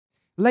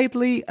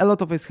Lately, a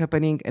lot of is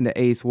happening in the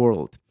AS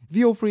world.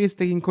 VO3 is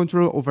taking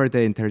control over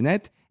the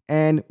internet,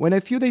 and when a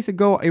few days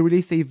ago I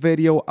released a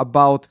video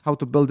about how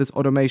to build this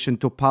automation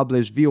to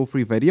publish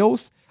VO3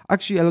 videos,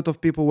 actually a lot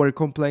of people were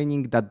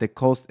complaining that the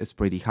cost is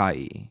pretty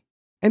high.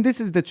 And this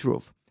is the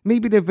truth.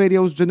 Maybe the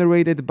videos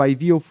generated by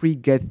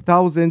VO3 get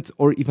thousands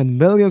or even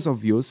millions of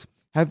views,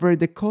 however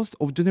the cost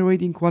of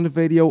generating one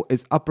video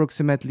is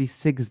approximately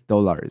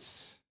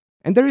 $6.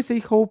 And there is a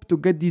hope to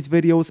get these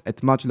videos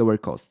at much lower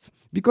costs,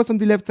 because on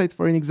the left side,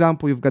 for an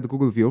example, you've got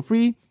Google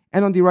VO3,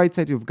 and on the right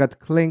side you've got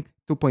Kling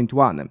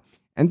 2.1.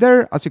 And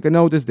there, as you can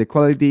notice, the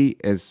quality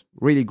is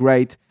really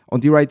great. On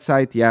the right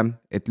side, yeah,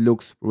 it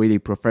looks really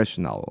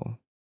professional.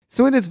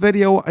 So in this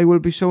video, I will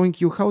be showing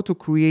you how to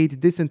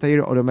create this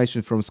entire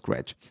automation from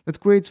scratch that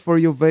creates for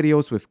you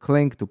videos with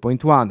Kling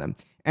 2.1.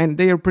 And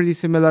they are pretty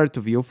similar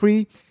to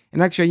VO3.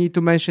 And actually, I need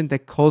to mention the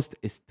cost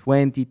is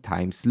 20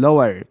 times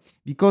lower,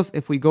 because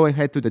if we go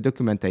ahead to the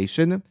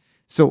documentation,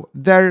 so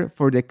there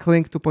for the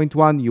Kling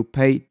 2.1, you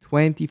pay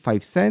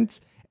 25 cents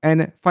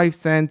and 5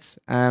 cents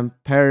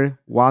per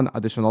one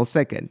additional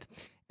second.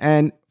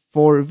 And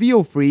for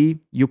VO3,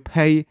 you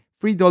pay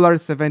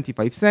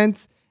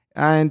 $3.75.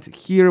 And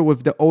here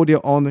with the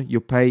audio on,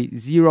 you pay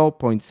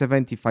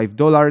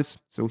 $0.75.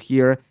 So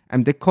here,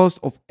 and the cost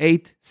of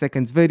 8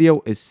 seconds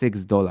video is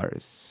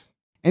 $6.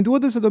 And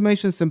what this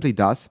automation simply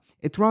does,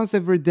 it runs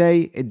every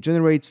day, it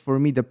generates for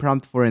me the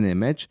prompt for an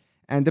image,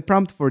 and the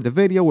prompt for the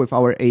video with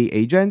our AI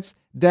agents.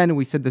 Then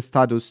we set the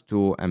status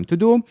to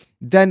do.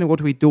 Then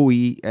what we do,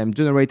 we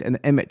generate an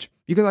image.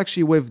 Because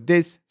actually with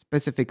this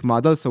specific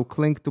model, so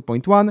Kling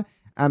 2.1,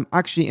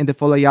 actually in the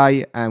Full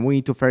AI, we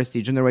need to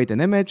firstly generate an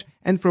image,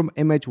 and from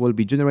image we'll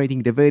be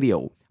generating the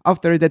video.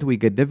 After that we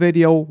get the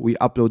video, we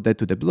upload that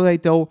to the Blu-ray,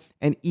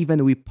 and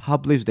even we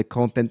publish the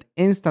content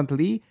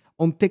instantly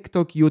on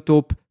TikTok,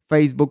 YouTube,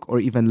 Facebook, or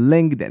even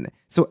LinkedIn.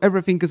 So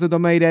everything is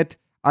automated.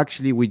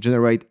 Actually, we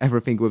generate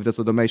everything with this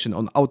automation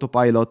on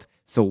autopilot,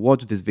 so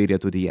watch this video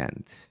to the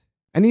end.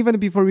 And even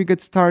before we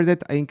get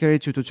started, I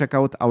encourage you to check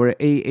out our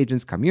AI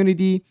agents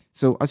community.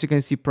 So as you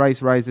can see,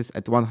 price rises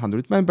at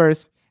 100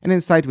 members, and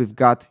inside we've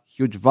got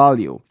huge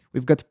value.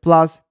 We've got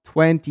plus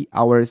 20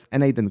 hours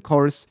N8N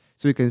course,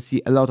 so you can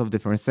see a lot of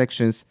different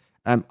sections,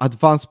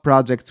 advanced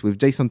projects with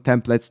JSON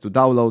templates to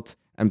download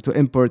and to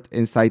import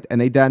inside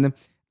N8N.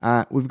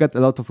 We've got a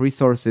lot of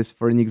resources,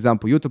 for an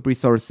example, YouTube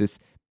resources,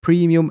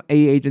 premium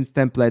AI agents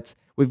templates.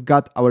 We've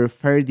got our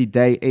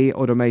 30-day AI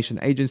automation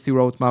agency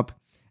roadmap.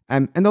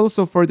 And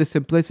also for the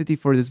simplicity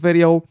for this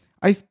video,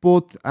 I've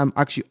put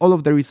actually all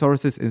of the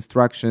resources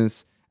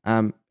instructions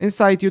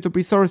inside YouTube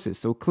resources.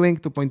 So Kling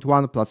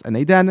 2.1 plus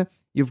N8N,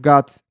 you've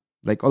got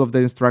like all of the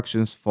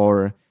instructions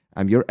for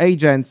your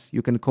agents.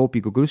 You can copy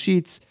Google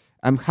Sheets,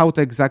 how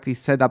to exactly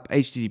set up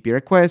HTTP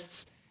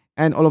requests,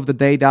 and all of the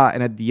data,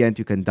 and at the end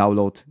you can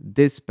download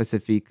this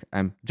specific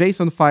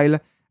JSON file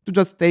to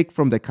just take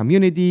from the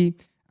community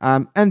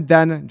and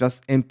then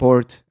just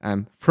import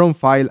from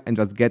file and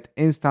just get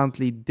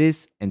instantly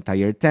this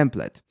entire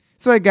template.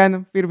 So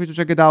again, feel free to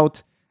check it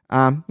out.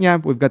 Yeah,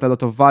 we've got a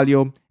lot of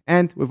value,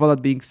 and with all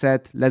that being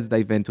said, let's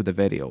dive into the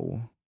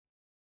video.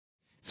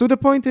 So the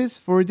point is,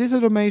 for this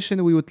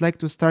automation, we would like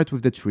to start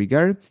with the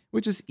trigger,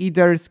 which is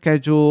either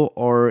schedule,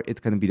 or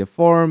it can be the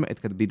form,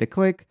 it can be the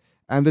click,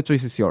 and the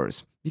choice is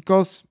yours,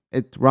 because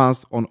it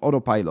runs on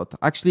autopilot.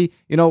 Actually,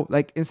 you know,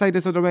 like inside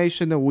this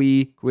automation,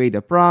 we create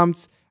the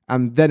prompts,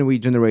 and then we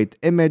generate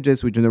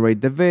images, we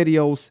generate the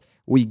videos,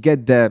 we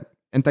get the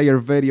entire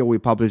video, we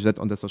publish that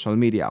on the social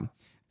media.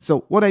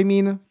 So what I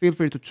mean, feel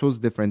free to choose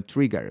different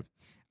trigger.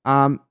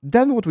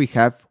 Then what we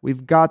have,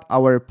 we've got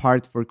our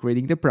part for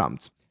creating the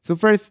prompts. So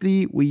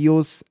firstly, we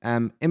use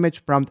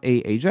image prompt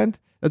AI agent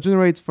that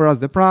generates for us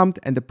the prompt,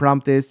 and the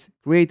prompt is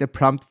create a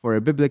prompt for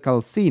a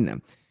biblical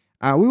scene.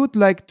 We would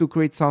like to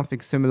create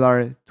something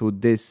similar to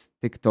this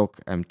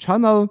TikTok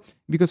channel,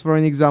 because for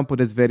an example,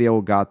 this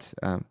video got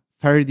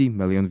 30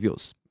 million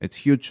views. It's a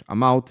huge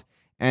amount.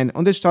 And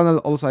on this channel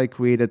also I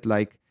created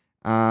like,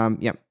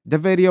 the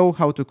video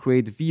how to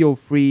create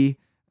VO3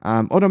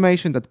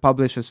 automation that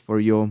publishes for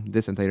you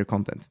this entire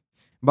content.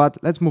 But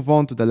let's move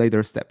on to the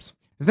later steps.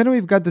 Then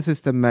we've got the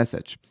system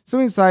message. So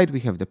inside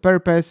we have the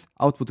purpose,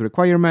 output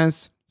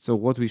requirements, so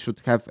what we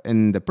should have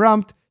in the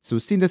prompt, so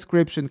scene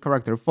description,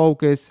 character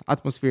focus,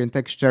 atmosphere and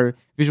texture,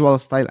 visual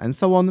style, and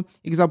so on,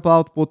 example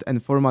output,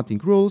 and formatting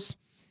rules.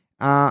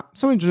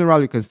 So in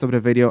general, you can stop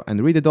the video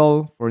and read it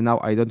all. For now,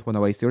 I don't want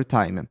to waste your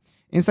time.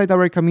 Inside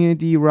our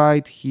community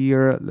right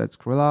here, let's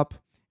scroll up.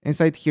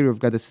 Inside here, you've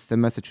got the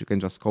system message. You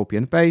can just copy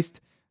and paste.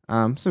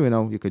 So, you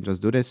know, you can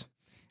just do this.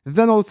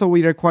 Then also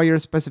we require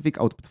specific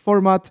output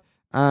format.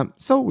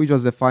 So we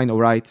just define, all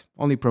right,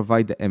 only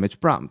provide the image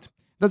prompt.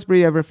 That's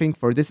pretty everything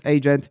for this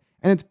agent,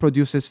 and it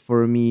produces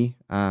for me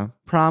a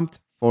prompt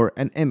for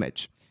an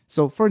image.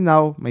 So for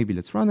now, maybe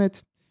let's run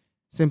it.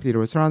 Simply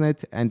just run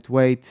it and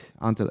wait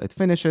until it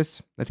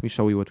finishes. Let me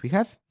show you what we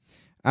have.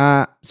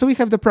 So we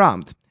have the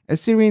prompt. A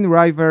Syrian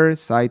river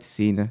side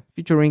scene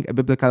featuring a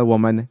biblical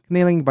woman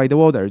kneeling by the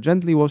water,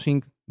 gently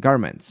washing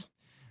garments.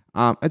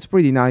 It's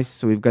pretty nice.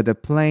 So we've got a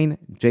plain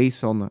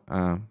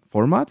JSON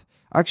format.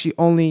 Actually,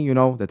 only,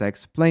 the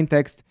text, plain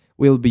text,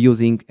 we'll be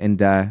using in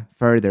the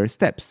further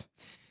steps.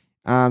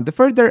 The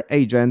further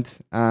agent,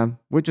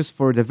 which is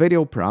for the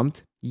video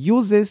prompt,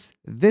 uses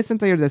this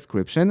entire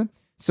description.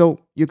 So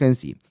you can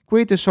see,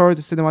 create a short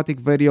cinematic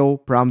video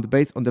prompt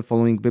based on the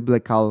following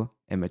biblical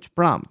image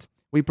prompt.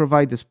 We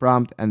provide this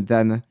prompt, and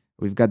then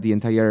we've got the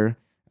entire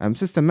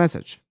system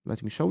message.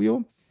 Let me show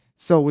you.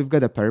 So we've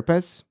got a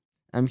purpose.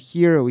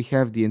 Here we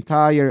have the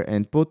entire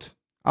input,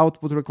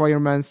 output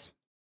requirements.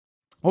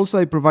 Also,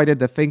 I provided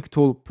the think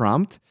tool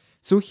prompt.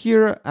 So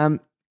here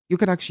you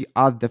can actually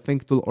add the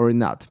think tool or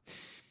not.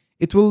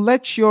 It will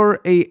let your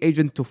AI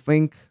agent to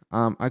think,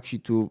 actually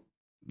to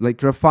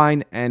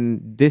refine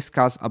and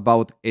discuss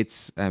about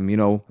its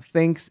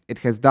things it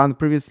has done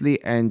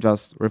previously, and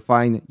just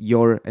refine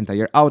your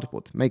entire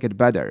output, make it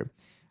better.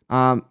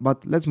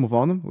 But let's move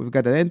on. We've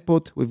got an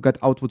input, we've got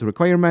output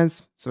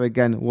requirements. So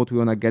again, what we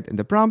want to get in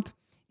the prompt,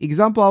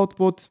 example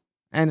output,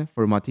 and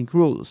formatting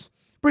rules.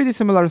 Pretty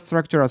similar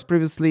structure as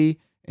previously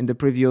in the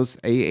previous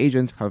AI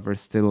agent, however,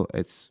 still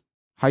it's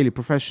highly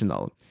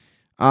professional.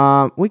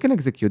 We can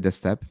execute this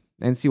step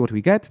and see what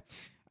we get.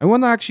 I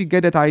want to actually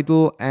get a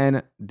title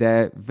and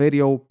the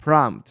video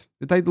prompt.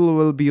 The title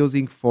we'll be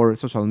using for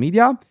social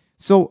media.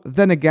 So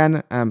then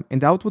again, in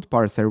the output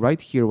parser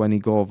right here, when you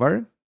go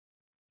over,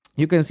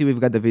 you can see we've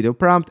got the video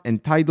prompt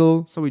and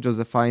title. So we just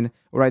define,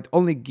 all right,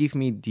 only give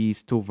me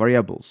these two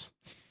variables.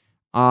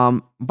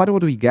 But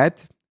what we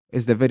get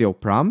is the video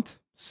prompt.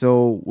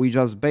 So we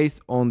just,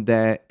 based on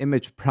the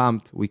image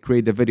prompt, we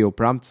create the video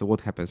prompt. So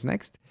what happens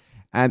next?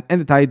 And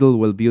the title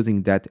will be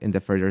using that in the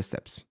further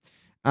steps.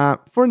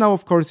 For now,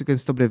 of course, you can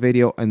stop the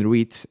video and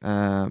read,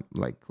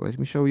 let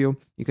me show you.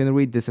 You can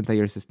read this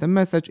entire system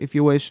message if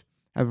you wish.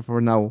 However,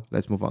 for now,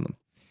 let's move on.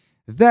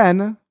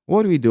 Then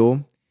what we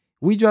do,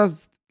 we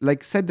just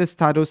set the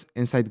status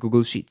inside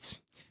Google Sheets.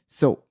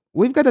 So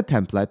we've got a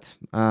template.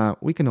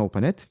 We can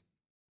open it.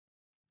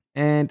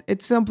 And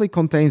it simply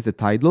contains the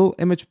title,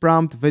 image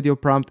prompt,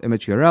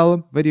 image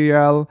URL, video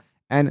URL,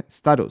 and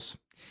status.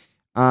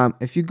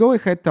 If you go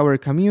ahead to our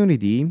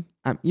community,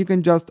 you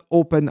can just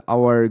open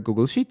our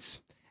Google Sheets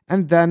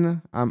and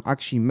then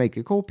actually make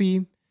a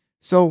copy.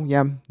 So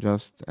yeah,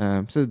 just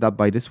set it up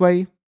by this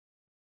way.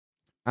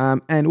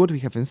 And what we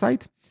have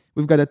inside,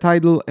 we've got a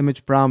title,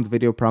 image prompt,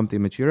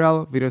 image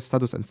URL, video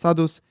status and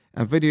status,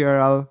 and video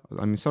URL,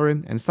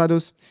 and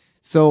status.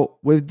 So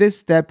with this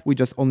step, we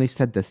just only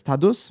set the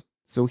status.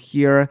 So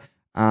here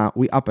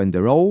we open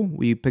the row,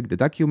 we pick the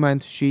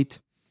document, sheet,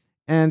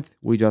 and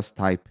we just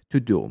type to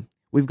do.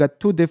 We've got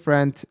two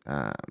different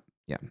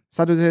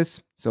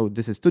statuses. So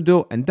this is to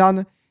do and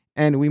done,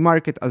 and we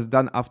mark it as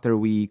done after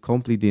we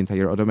complete the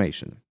entire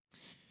automation.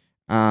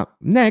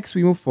 Next,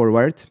 we move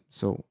forward.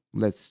 So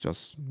let's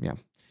just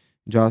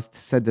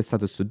set the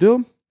status to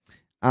do.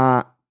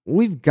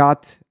 We've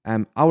got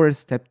our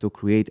step to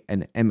create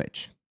an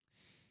image.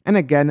 And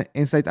again,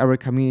 inside our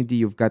community,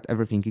 you've got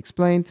everything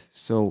explained.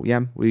 So yeah,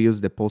 we use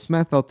the post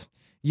method,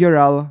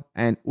 URL,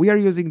 and we are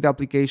using the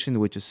application,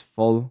 which is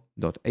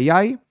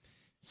fall.ai.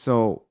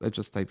 So let's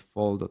just type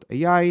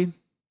fall.ai.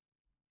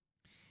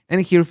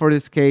 And here for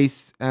this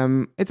case,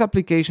 it's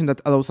application that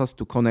allows us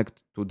to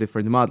connect to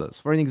different models.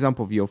 For an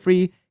example,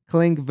 VO3,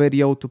 Kling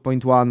Video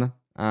 2.1,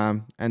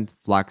 and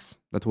Flux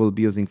that we'll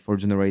be using for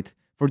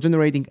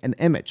generating an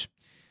image.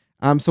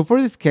 So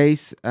for this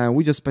case,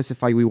 we just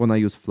specify we want to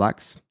use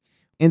Flux.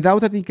 In the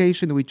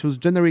authentication, we choose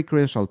generic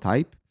credential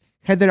type,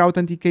 header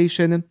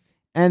authentication,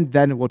 and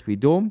then what we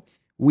do,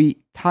 we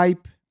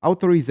type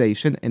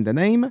authorization in the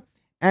name,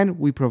 and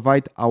we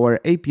provide our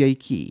API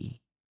key.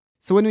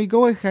 So when we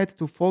go ahead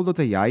to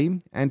fall.ai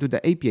and to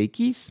the API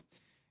keys,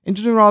 in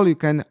general, you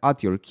can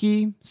add your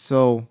key.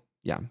 So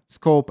yeah,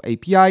 scope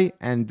API,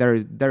 and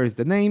there is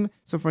the name.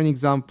 So for an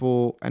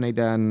example,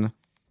 NIDN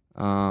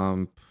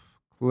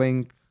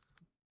Kling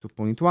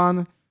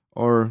 2.1,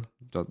 or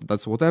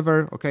that's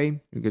whatever, okay?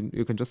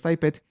 You can just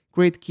type it,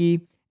 create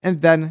key,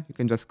 and then you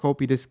can just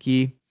copy this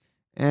key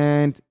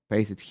and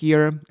paste it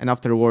here. And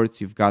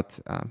afterwards, you've got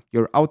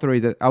your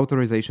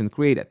authorization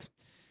created.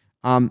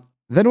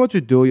 Then what you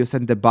do, you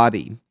send the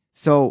body.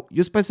 So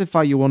you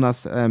specify you wanna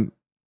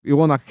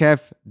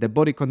have the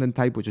body content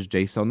type, which is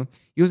JSON,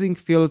 using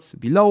fields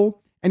below,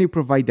 and you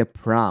provide the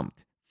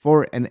prompt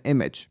for an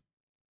image.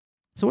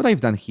 So what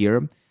I've done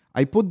here,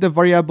 I put the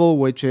variable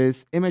which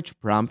is image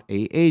prompt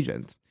a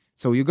agent.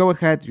 So you go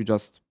ahead, you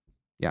just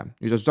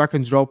drag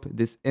and drop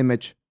this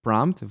image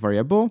prompt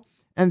variable,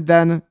 and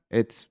then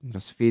it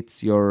just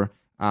fits your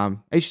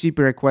HTTP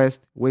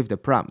request with the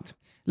prompt.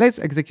 Let's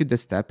execute the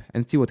step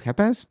and see what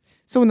happens.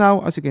 So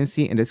now, as you can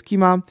see in the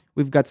schema,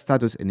 we've got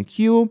status in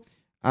queue,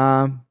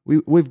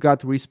 we've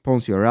got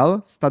response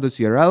URL, status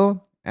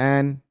URL,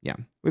 and yeah,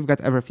 we've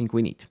got everything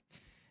we need.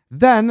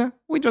 Then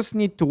we just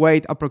need to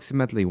wait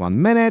approximately 1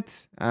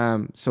 minute,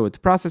 so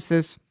it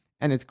processes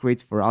and it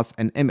creates for us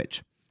an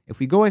image. If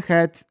we go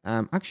ahead,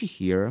 actually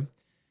here,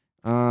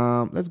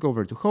 let's go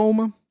over to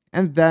home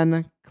and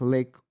then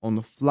click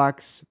on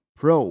Flux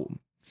Pro.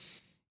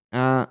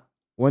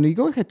 when we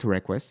go ahead to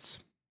requests,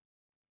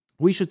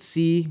 we should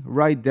see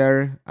right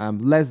there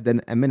less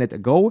than a minute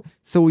ago.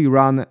 So we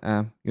run,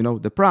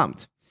 the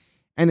prompt,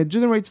 and it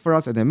generates for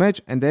us an image,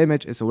 and the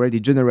image is already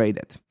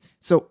generated.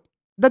 So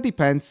that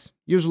depends.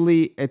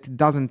 Usually it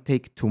doesn't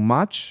take too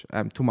much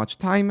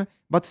time,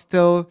 but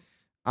still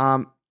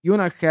you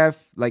wanna have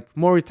like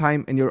more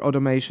time in your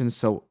automation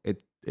so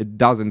it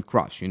doesn't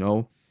crash,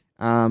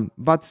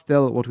 but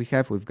still what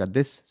we've got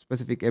this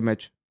specific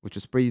image, which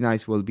is pretty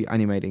nice. We'll be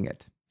animating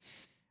it.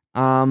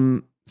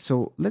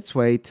 So let's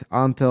wait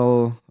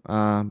until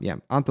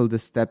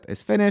this step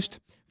is finished.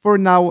 For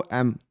now,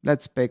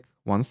 let's pick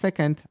 1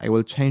 second. I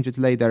will change it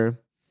later,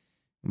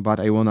 but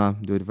I wanna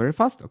do it very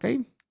fast. Okay,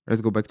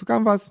 let's go back to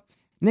Canvas.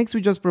 Next,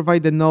 we just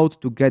provide the node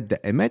to get the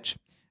image.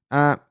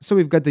 So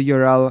we've got the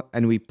URL,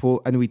 and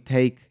we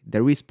take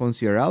the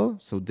response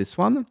URL. So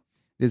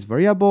this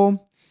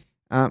variable.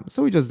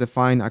 So we just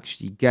define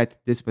actually get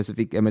this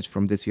specific image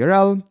from this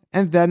URL,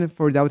 and then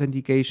for the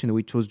authentication,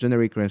 we choose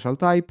generic credential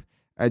type.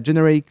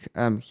 Generic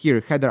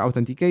here header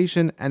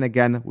authentication, and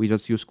again we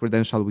just use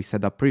credential we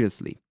set up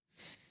previously.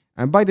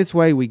 And by this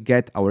way we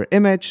get our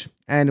image,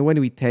 and when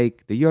we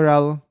take the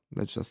URL,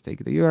 let's just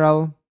take the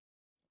URL,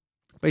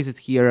 paste it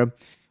here,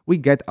 we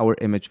get our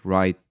image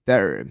right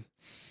there.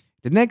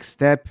 The next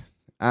step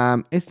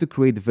is to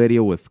create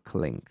video with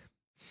Kling.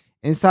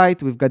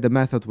 Inside we've got the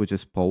method which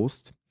is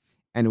post,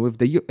 and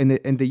with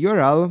in the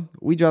URL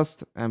we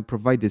just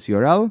provide this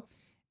URL,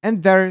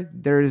 and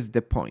there is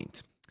the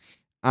point.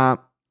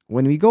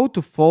 When we go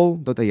to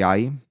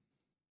fall.ai,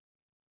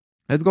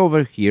 let's go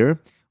over here.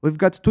 We've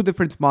got two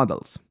different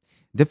models.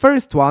 The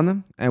first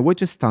one,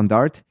 which is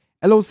standard,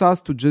 allows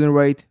us to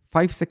generate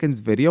 5 seconds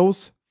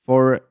videos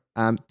for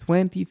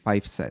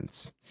 25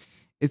 cents.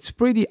 It's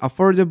pretty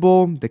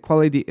affordable. The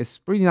quality is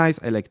pretty nice.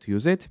 I like to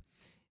use it.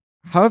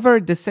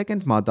 However, the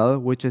second model,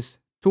 which is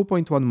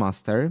 2.1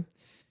 master,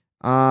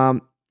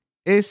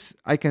 is,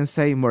 I can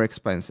say, more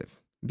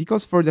expensive,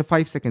 because for the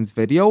 5 seconds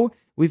video,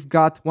 we've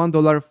got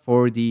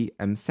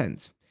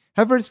 $1.40.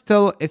 However,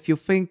 still, if you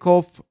think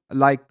of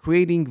like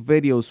creating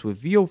videos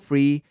with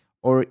VO3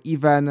 or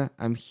even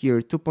here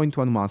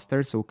 2.1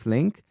 master, so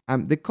Kling,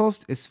 the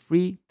cost is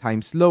 3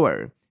 times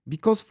lower,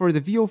 because for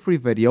the VO3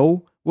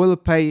 video, we'll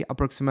pay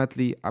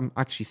approximately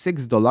actually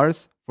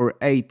 $6 for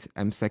 8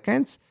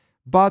 seconds,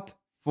 but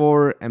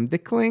for the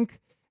Kling,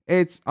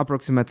 it's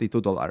approximately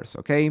 $2,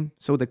 okay?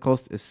 So the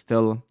cost is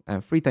still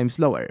 3 times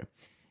lower.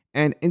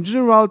 And in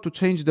general, to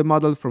change the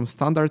model from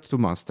standard to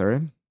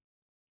master,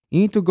 you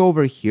need to go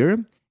over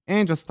here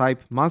and just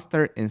type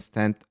master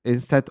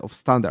instead of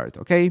standard,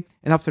 okay?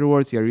 And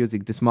afterwards, you're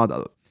using this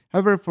model.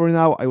 However, for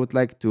now, I would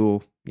like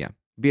to,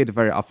 be it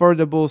very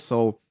affordable,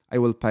 so I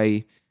will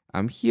pay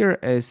here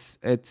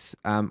it's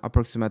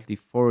approximately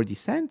 40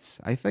 cents,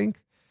 I think,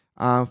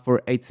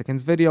 for 8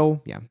 seconds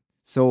video,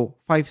 so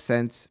 5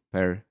 cents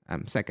per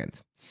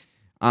second.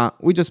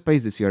 We just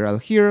paste this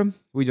URL here.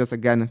 We just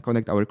again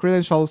connect our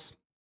credentials.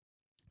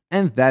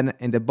 And then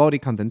in the body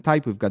content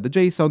type, we've got the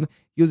JSON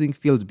using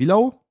fields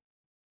below.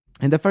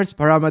 And the first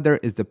parameter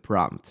is the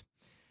prompt.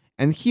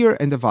 And here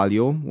in the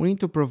value, we need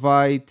to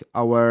provide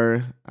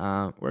our,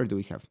 where do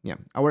we have?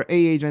 Our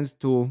AI agent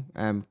to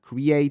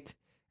create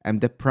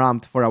the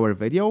prompt for our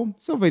video.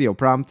 So video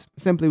prompt,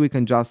 simply we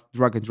can just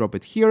drag and drop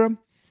it here.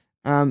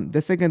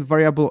 The second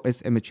variable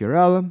is image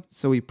URL.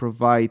 So we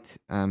provide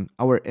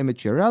our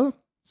image URL.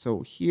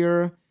 So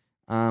here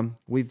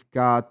we've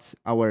got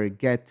our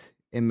get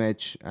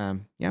image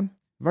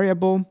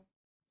variable.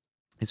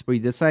 It's pretty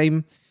the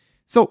same.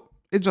 So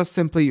it's just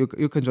simply you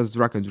can just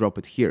drag and drop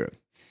it here.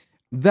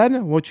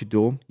 Then what you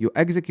do, you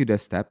execute a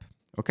step,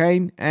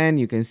 okay, and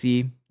you can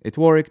see it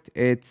worked.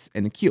 It's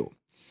in a queue.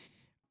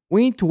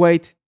 We need to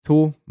wait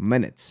 2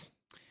 minutes.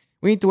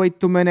 We need to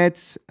wait 2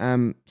 minutes.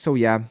 I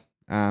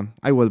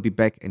will be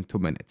back in 2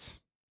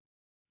 minutes.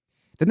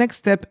 The next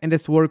step in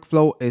this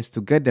workflow is to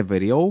get the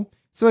video.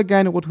 So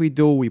again, what we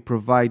do, we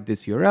provide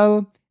this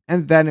URL,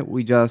 and then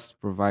we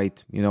just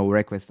provide,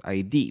 request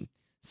ID.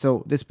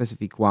 So this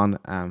specific one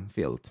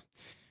field.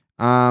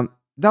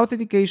 The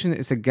authentication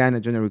is again a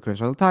generic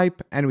credential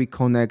type, and we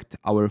connect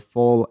our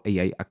full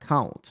AI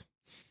account.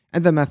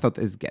 And the method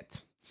is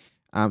get.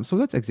 So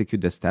let's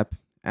execute this step.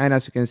 And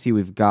as you can see,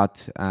 we've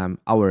got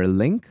our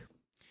link.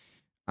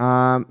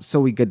 So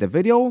we get the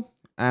video,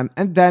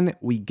 and then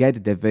we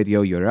get the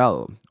video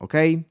URL.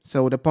 Okay,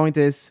 so the point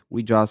is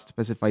we just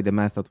specify the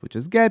method, which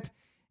is get.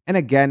 And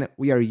again,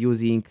 we are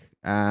using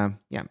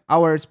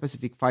our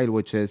specific file,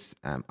 which is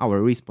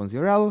our response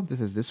URL.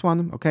 This is this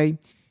one. Okay,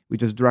 we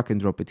just drag and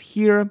drop it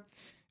here.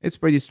 It's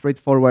pretty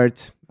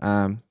straightforward.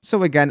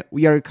 So again,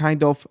 we are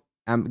kind of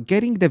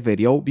getting the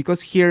video,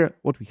 because here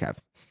what we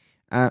have,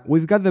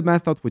 we've got the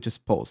method which is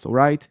post, all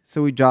right?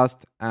 So we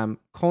just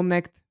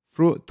connect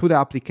through to the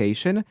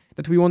application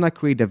that we want to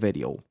create the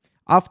video.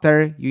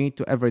 After, you need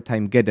to every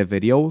time get a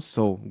video,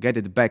 so get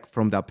it back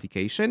from the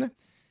application.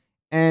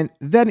 And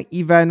then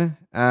even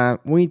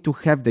we need to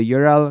have the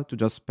URL to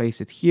just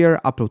paste it here,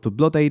 upload to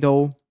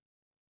Blotato.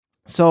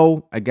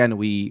 So again,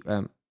 we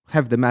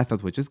have the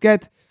method which is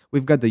get.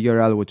 we've got the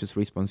URL, which is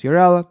response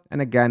URL,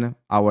 and again,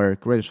 our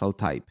credential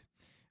type.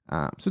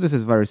 So this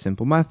is a very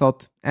simple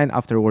method, and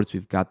afterwards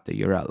we've got the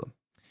URL.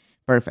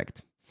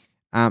 Perfect.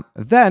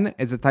 Then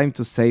it's the time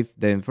to save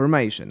the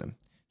information.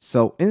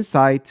 So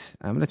inside,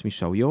 let me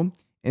show you.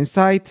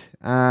 Inside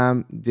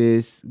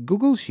this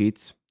Google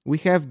Sheets, we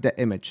have the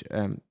image.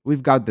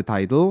 We've got the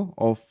title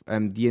of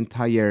the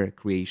entire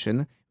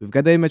creation. We've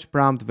got the image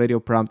prompt, video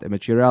prompt,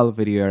 image URL,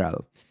 video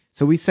URL.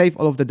 So we save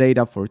all of the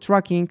data for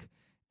tracking,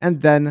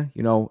 and then,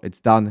 you know, it's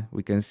done.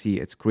 We can see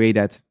it's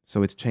created,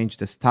 so it changed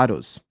the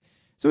status.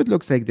 So it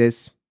looks like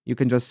this. You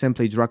can just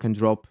simply drag and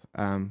drop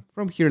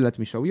from here. Let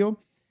me show you.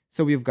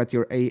 So we've got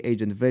your A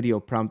agent video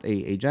prompt A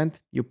agent.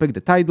 You pick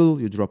the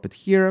title, you drop it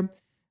here.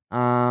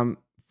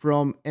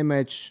 From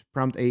image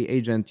prompt A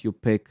agent, you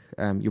pick,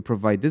 you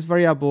provide this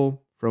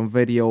variable. From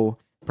video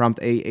prompt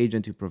A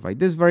agent, you provide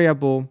this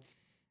variable.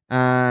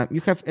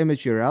 You have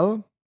image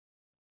URL.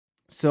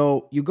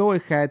 So you go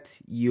ahead,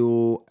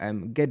 you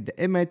get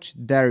the image.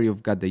 There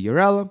you've got the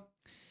URL.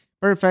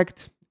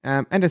 Perfect.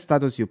 And the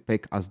status you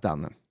pick as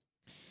done.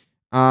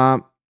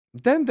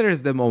 Then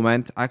there's the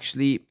moment,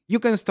 actually, you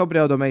can stop the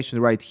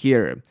automation right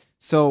here.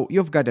 So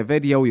you've got a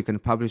video, you can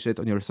publish it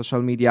on your social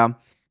media.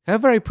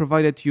 However, I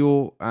provided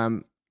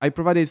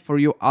for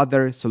you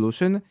other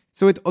solution.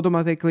 So it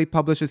automatically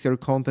publishes your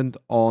content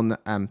on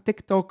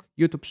TikTok,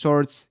 YouTube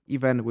Shorts,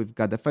 even we've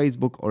got the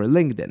Facebook or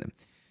LinkedIn.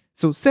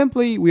 So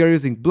simply, we are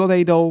using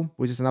Blodado,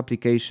 which is an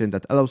application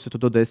that allows you to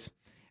do this.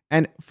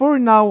 And for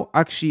now,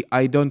 actually,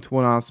 I don't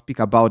want to speak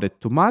about it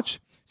too much.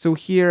 So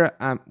here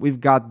we've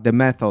got the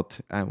method,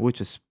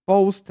 which is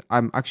post,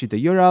 actually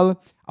the URL,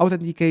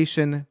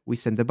 authentication, we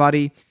send the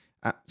body.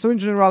 So in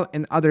general,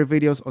 in other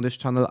videos on this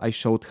channel, I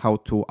showed how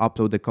to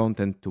upload the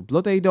content to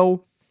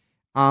Blodado.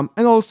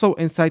 And also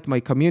inside my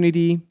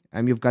community,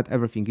 you've got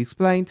everything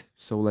explained.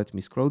 So let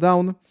me scroll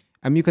down.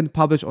 You can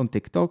publish on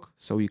TikTok.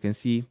 So you can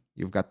see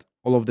you've got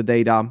all of the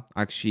data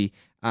actually.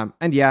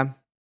 And yeah,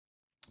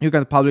 you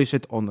can publish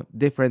it on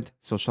different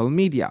social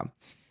media.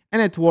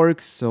 And it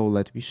works. So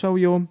let me show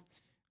you.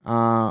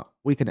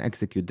 We can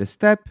execute the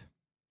step.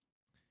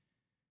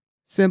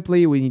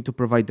 Simply, we need to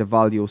provide the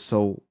value.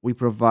 So we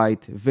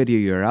provide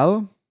video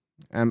URL.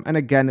 And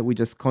again, we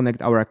just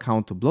connect our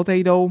account to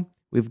Blodado.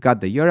 We've got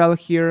the URL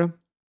here.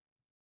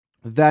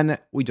 Then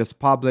we just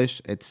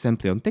publish it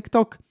simply on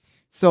TikTok.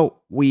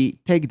 So we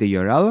take the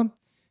URL.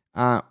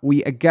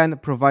 We again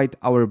provide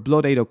our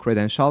Blodado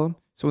credential.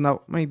 So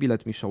now maybe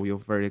let me show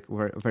you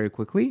very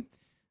quickly.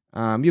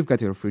 You've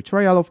got your free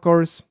trial, of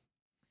course.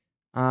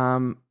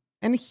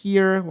 And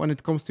here, when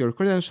it comes to your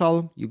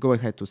credential, you go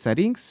ahead to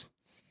settings.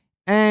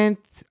 And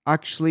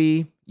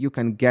actually, you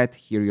can get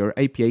here your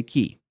API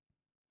key.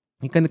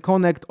 You can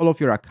connect all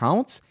of your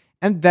accounts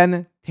and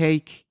then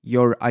take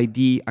your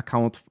ID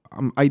account,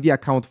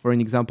 for an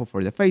example,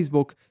 for the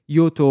Facebook,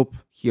 YouTube,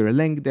 here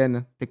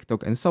LinkedIn,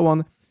 TikTok, and so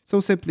on.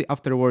 So simply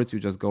afterwards, you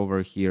just go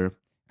over here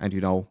and,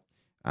 you know,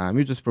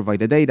 you just provide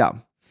the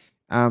data.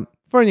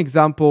 For an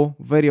example,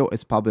 video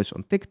is published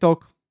on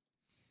TikTok.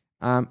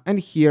 And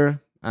here,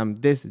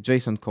 this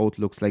JSON code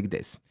looks like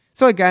this.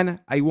 So again,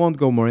 I won't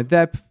go more in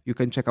depth. You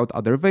can check out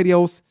other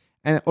videos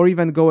or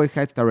even go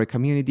ahead to our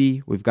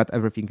community. We've got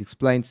everything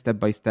explained step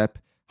by step,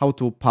 how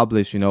to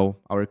publish, you know,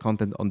 our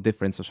content on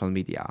different social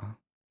media.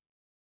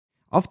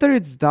 After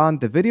it's done,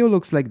 the video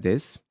looks like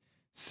this.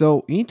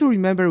 So you need to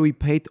remember we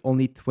paid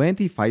only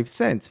 25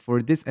 cents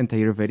for this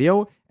entire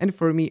video. And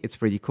for me, it's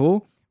pretty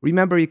cool.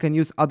 Remember, you can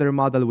use other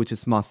model, which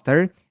is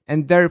master.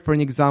 And there, for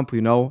an example,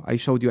 you know, I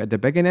showed you at the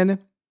beginning,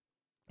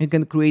 you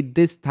can create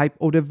this type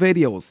of the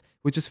videos,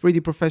 which is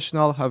pretty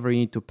professional. However, you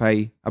need to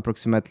pay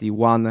approximately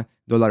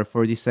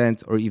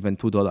 $1.40 or even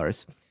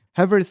 $2.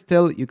 However,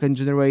 still, you can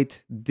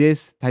generate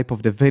this type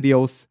of the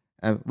videos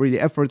really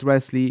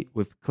effortlessly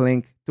with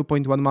Kling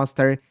 2.1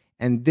 Master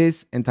and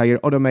this entire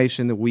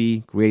automation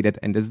we created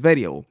in this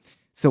video.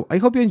 So I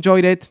hope you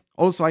enjoyed it.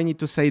 Also, I need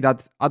to say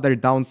that other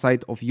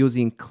downside of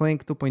using Kling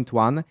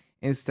 2.1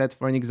 instead,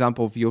 for an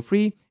example, of View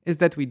 3 is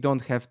that we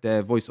don't have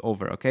the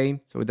voiceover, okay?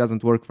 So it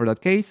doesn't work for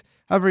that case.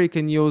 However, you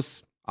can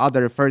use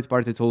other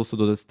third-party tools to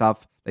do the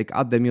stuff, like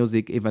add the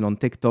music even on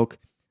TikTok.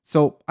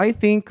 So I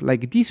think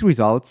like these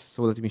results,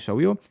 so let me show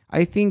you.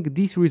 I think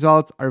these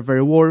results are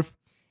very worth.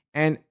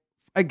 And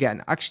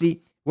again,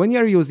 actually, when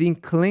you're using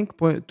Kling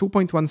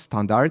 2.1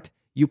 standard,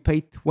 you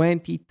pay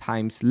 20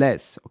 times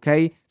less,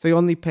 okay? So you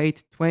only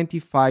paid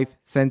 25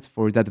 cents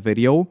for that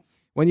video.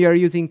 When you are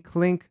using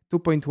Kling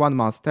 2.1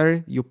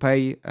 Master, you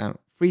pay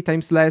 3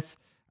 times less.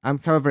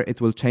 However,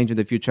 it will change in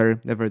the future.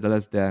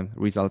 Nevertheless, the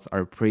results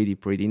are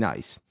pretty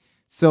nice.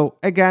 So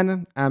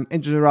again,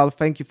 in general,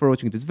 thank you for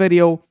watching this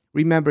video.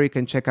 Remember, you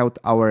can check out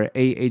our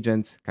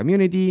A-Agents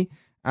community.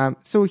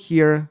 So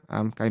here,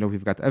 kind of,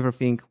 we've got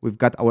everything. We've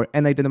got our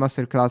N8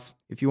 Masterclass.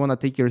 If you want to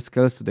take your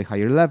skills to the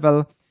higher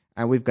level,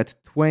 and we've got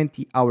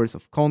 20 hours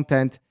of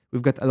content.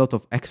 We've got a lot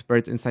of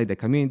experts inside the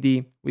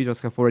community. We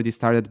just have already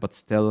started, but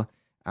still,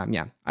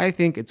 yeah, I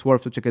think it's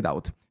worth to check it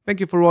out. Thank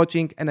you for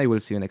watching, and I will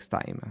see you next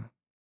time.